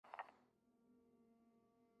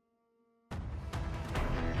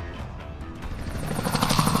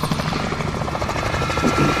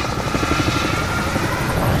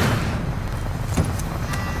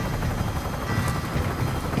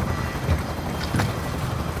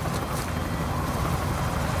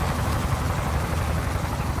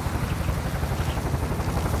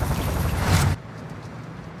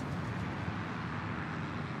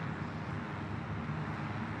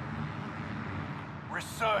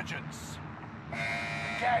Resurgence. The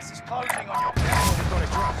gas is closing on your vehicle.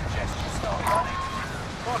 I suggest you start running.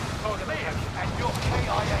 And your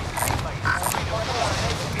KIA teammates will be on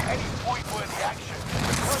at any point-worthy action.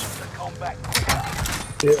 Push the combat quicker.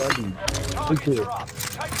 Yeah, I mean, Targets are up.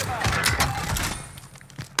 Take them out.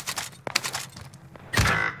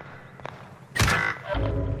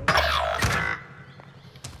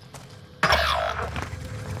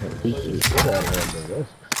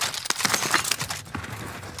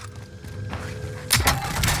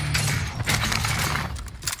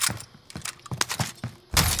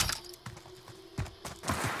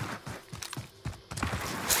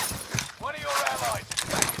 One of your allies is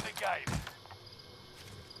back in the game.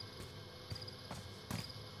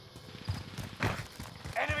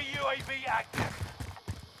 Enemy UAV active.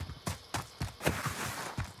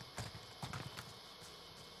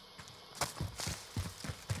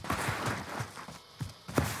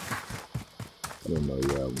 I don't know,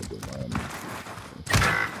 yeah, I would do mine.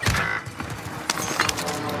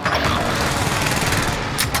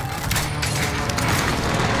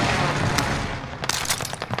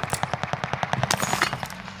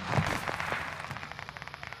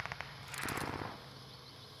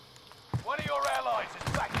 One of your allies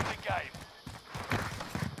is back in the game.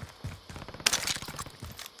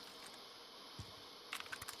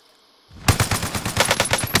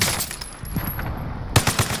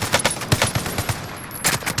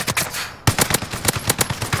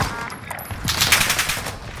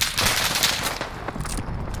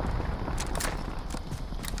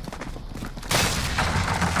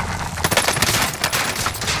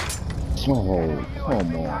 Oh,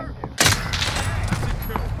 come on.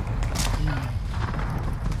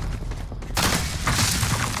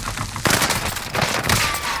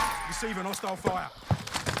 Receiving hostile fire.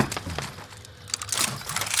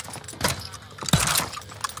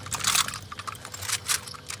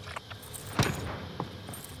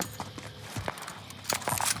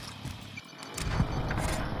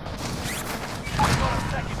 You've got a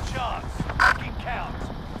second chance. Make it count.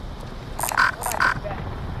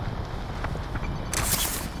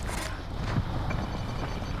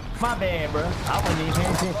 My bad, bro. I wasn't even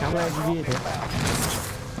paying attention. I'm glad you did that.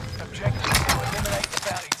 Objective is to eliminate the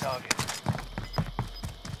bounty target.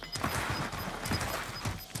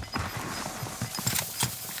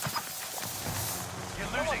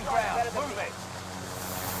 You're losing ground. Move it.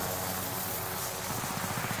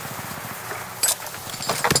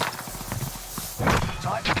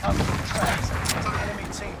 Time to cover the tracks and get the enemy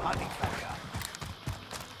team hunting for you.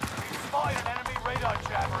 We've spotted an enemy radar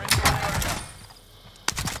jammer in your area.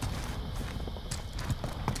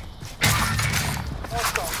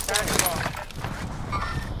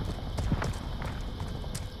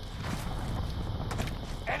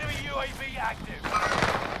 Enemy UAV active.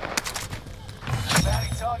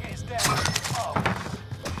 Bounty target is down. Oh.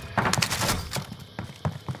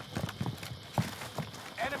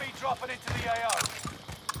 Enemy dropping into the AO.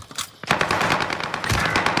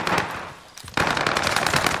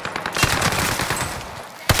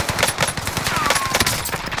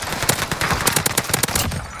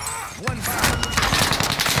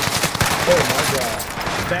 Oh my god.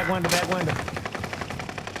 Back window, back window.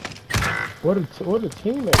 What a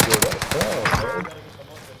team that did. That's bad, man.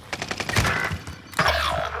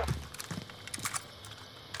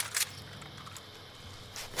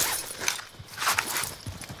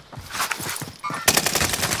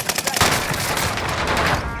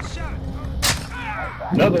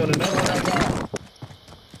 Another one I got.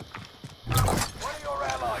 One of your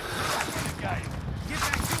allies is back in the game. Get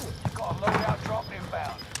back to it. You've got a loadout drop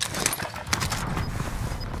inbound.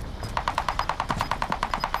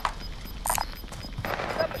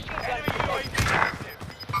 Enemy UAV active.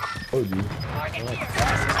 Oh, geez.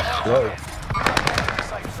 Gas is Whoa.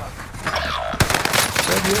 safe zone.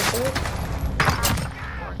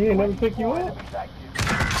 He didn't never pick you up? Enemies active.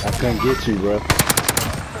 I couldn't get you, bro.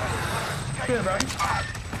 Good, bro.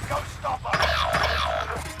 Go stop us.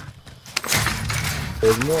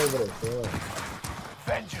 There's more of it.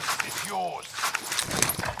 Vengeance is yours.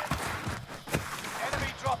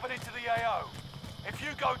 Enemy dropping into the AO. If you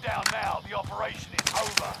go down now, the operation is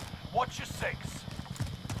over. Watch your six.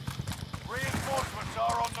 Reinforcements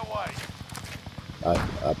are on the way.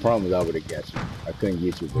 I promise I would have got you. I couldn't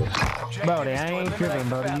get you, bro. Objective Brody, is I to ain't eliminate tripping, the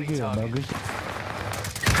brother. You bounty good, bro. target. Good shit.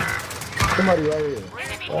 Somebody right here.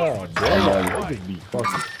 Oh, damn. They just be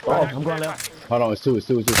fucking. Oh, I'm going left. hold on, it's two.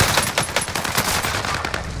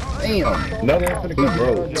 Damn. Another one for the cover.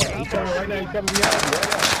 Bro. He's coming right now. He's coming behind you.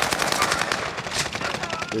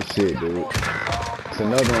 Good shit, dude. It's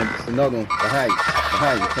another one. Behind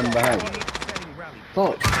you. Coming behind you.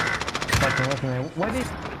 Fuck. what's the name? What did?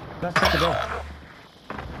 Let's take it off.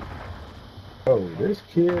 Oh, this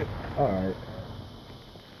kid. All right.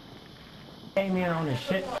 Came in on this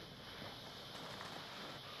shit.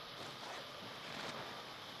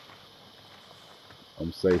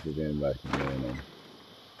 I'm safer than like man.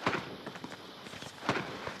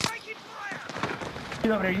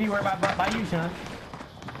 He's over there. You need to worry about by you, son.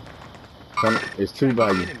 It's two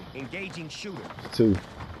by you. Engaging shooter. It's two.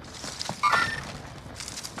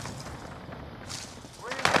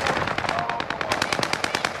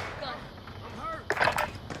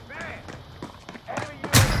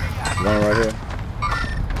 One right here.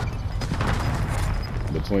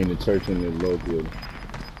 Between the church and the low building.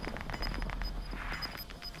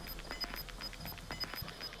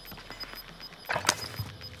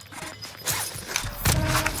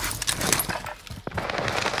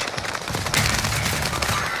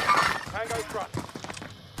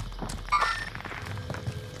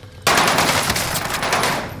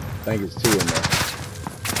 I think it's two in there.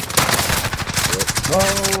 Yep.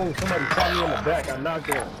 Oh, somebody shot me in the back. I knocked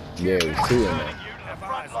him. Yeah, it was two in there.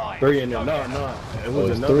 Three in there. No. It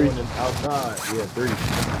was another three? one outside. Yeah, three.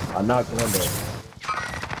 I knocked one down.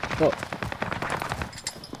 Fuck.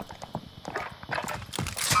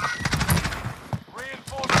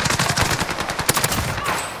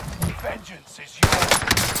 Vengeance is yours.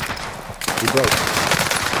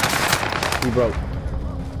 He broke.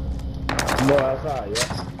 More outside,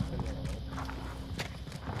 yeah.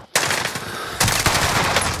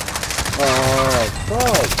 Oh,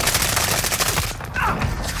 fuck.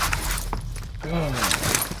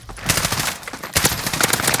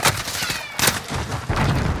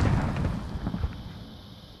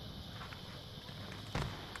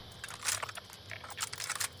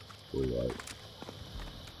 Boy, like.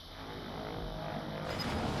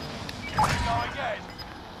 Go again.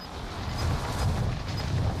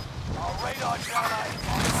 Our radar jammer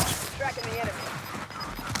is tracking the enemy.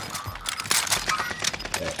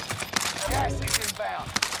 Gas is inbound.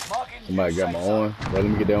 Marking Somebody got my on. Well, let me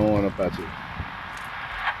get that on up at you.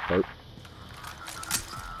 Hurt.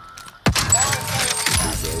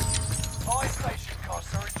 Fire station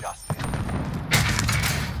costs are adjusted.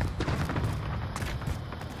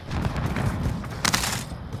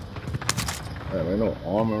 Man, ain't no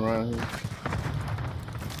armor around here.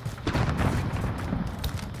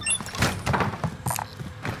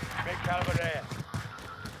 Big caliber there.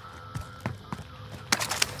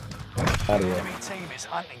 Out of there. Enemy team is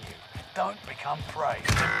hunting you. Don't become prey.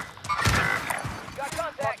 Got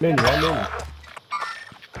contact. Mini, I'm in.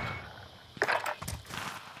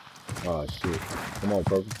 Oh, shit. Come on,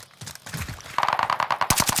 Purple.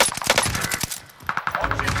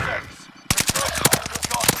 Watch your six.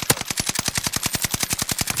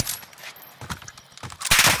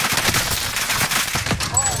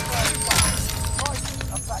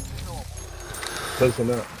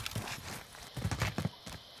 Closing up.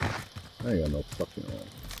 I ain't got no fucking armor.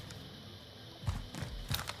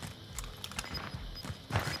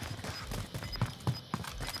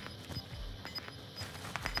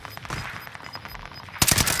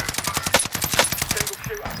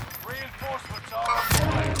 Reinforcements are on the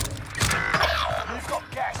way. You've got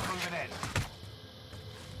gas moving in.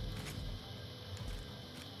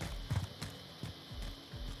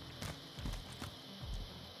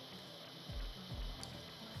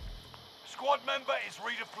 Squad member is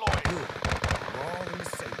redeployed. We're all in the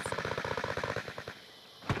safe zone.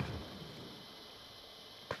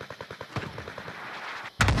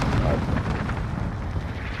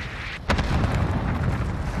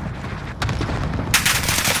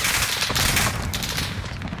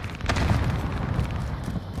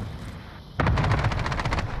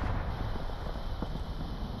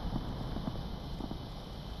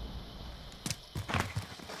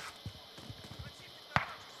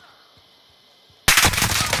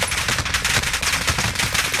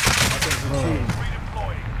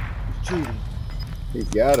 He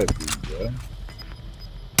gotta be, bro.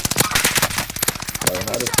 Like,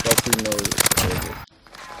 how the fuck you know this?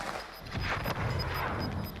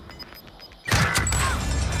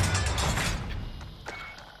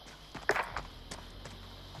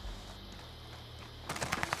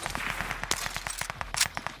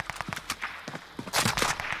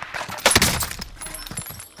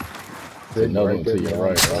 There's another one to your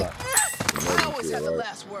right, bro. I always have the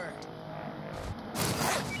last word.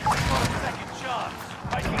 Second chance.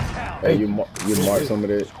 Make it count. Hey, you mark some of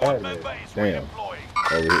that? Squad member is Damn. redeployed.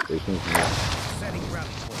 Oh, they shooting from there. Setting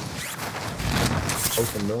rally point.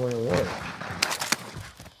 Supposed to know in what?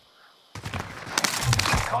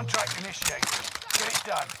 Contract initiated. Get it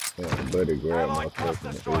done. Yeah, better grab my Allied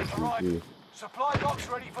cluster fucking strike arrived. ACG. Supply box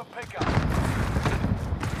ready for pickup.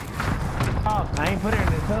 Oh, I ain't put it in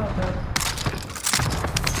the tub, huh?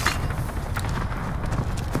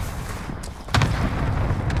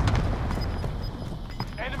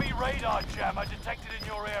 Enemy radar jammer detected in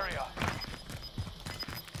your area.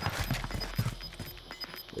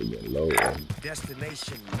 They get low. Man.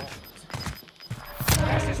 Destination marked.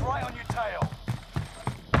 Gas is right on your tail.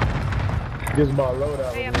 Gives my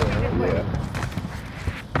loadout. Yeah.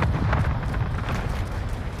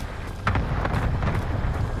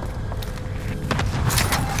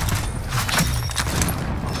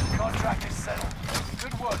 Contract is settled.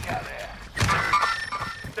 Good work out there.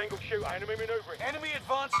 Single shoot, enemy maneuvering. Enemy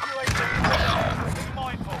advanced UAV. Be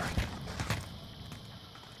mindful.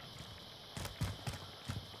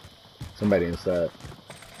 Somebody inside.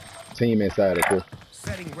 Team inside, of course.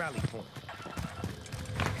 Setting rally point.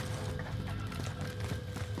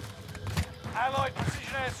 Allied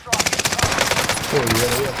precision airstrike. Oh,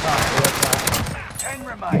 yeah. 10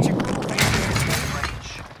 remain. Range.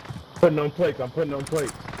 Putting on plates. I'm putting on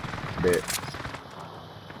plates. Dead.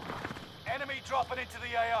 Enemy dropping into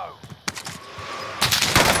the AO.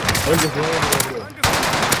 I'm just landing over there.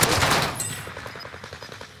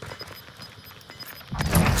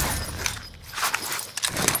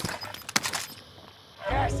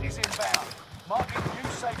 Gas is inbound. Marking new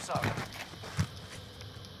safe zone.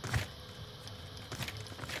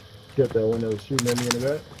 Get that one that was shooting at me in the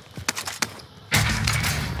back.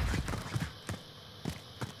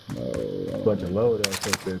 No. Bunch of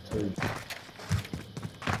loadouts up there too.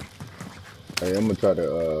 Hey, I'm gonna try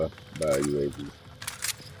to buy a UAV.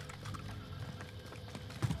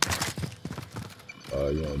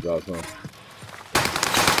 You wanna drop some?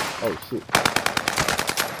 Oh shit.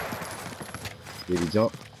 Did he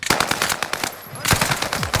jump?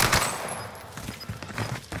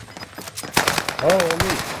 Oh, on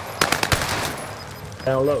me.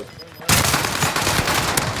 Down low.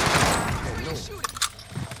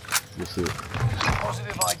 Good shit.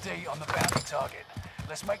 Positive ID on the bounty target.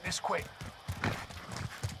 Let's make this quick.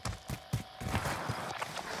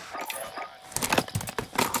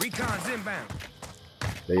 Recon's inbound.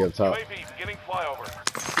 They up top. UAV beginning flyover.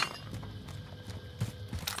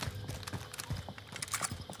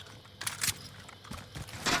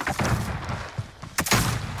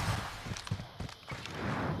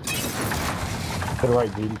 To the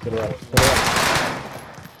right, Didi. To the right. To the right.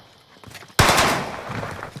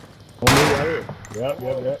 On me right here. Yep.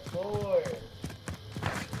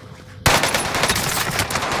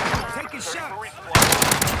 Taking shots.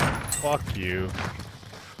 Fuck you.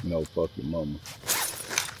 No, fuck your mama.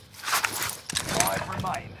 5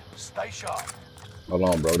 remain. Stay sharp. Hold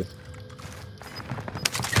on, Brody.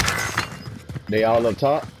 They all up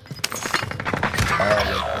top?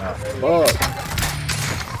 Fuck.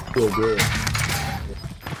 Feel good.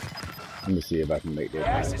 Let me see if I can make that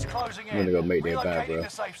Gas back. is closing in. I'm gonna go make that back, Relocating bro. the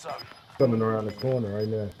safe zone. Coming around the corner right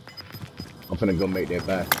now. I'm finna go make that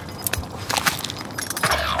back.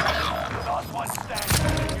 Last one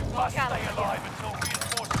standing. You must stay alive until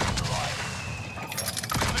reinforcements arrive.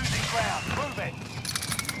 Losing ground. Move it.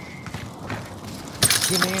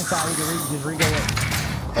 Get me inside, we can just re-go up.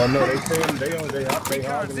 Oh no, they saying they hogging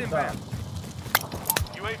the top.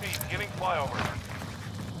 UAV beginning flyover.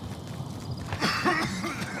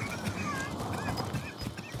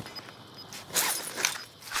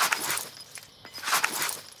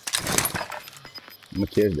 I'm gonna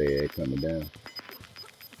catch their ass coming down.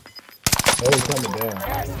 Oh, he's coming down.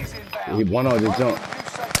 Gas is inbound. He one on just jump. New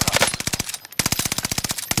safe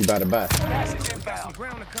He about to buy. zone. Gas is Some inbound.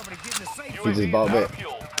 ground to cover to get in the safe. He UAV just bought is out back. of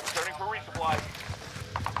fuel. Returning for resupply.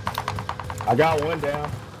 I got one down.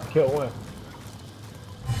 I killed one.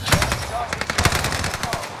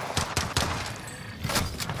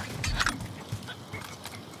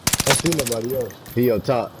 I don't see nobody else. He up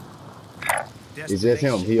top. It's just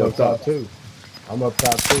him. He up top. too. I'm up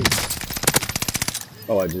top too.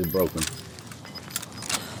 Oh, I just broke him.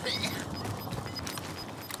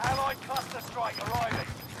 Allied cluster strike arriving.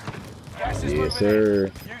 Gas is Yes, moving sir.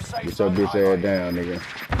 in. New safe Get your zone bitch ass highlighted. down, nigga.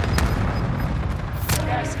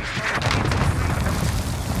 Gas is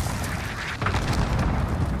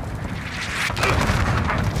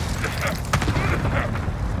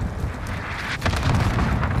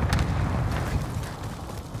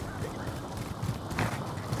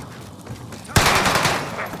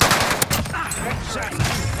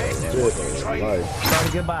moving. Life. Sorry,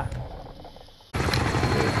 goodbye.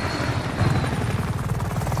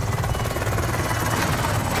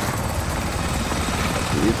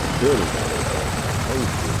 It's good.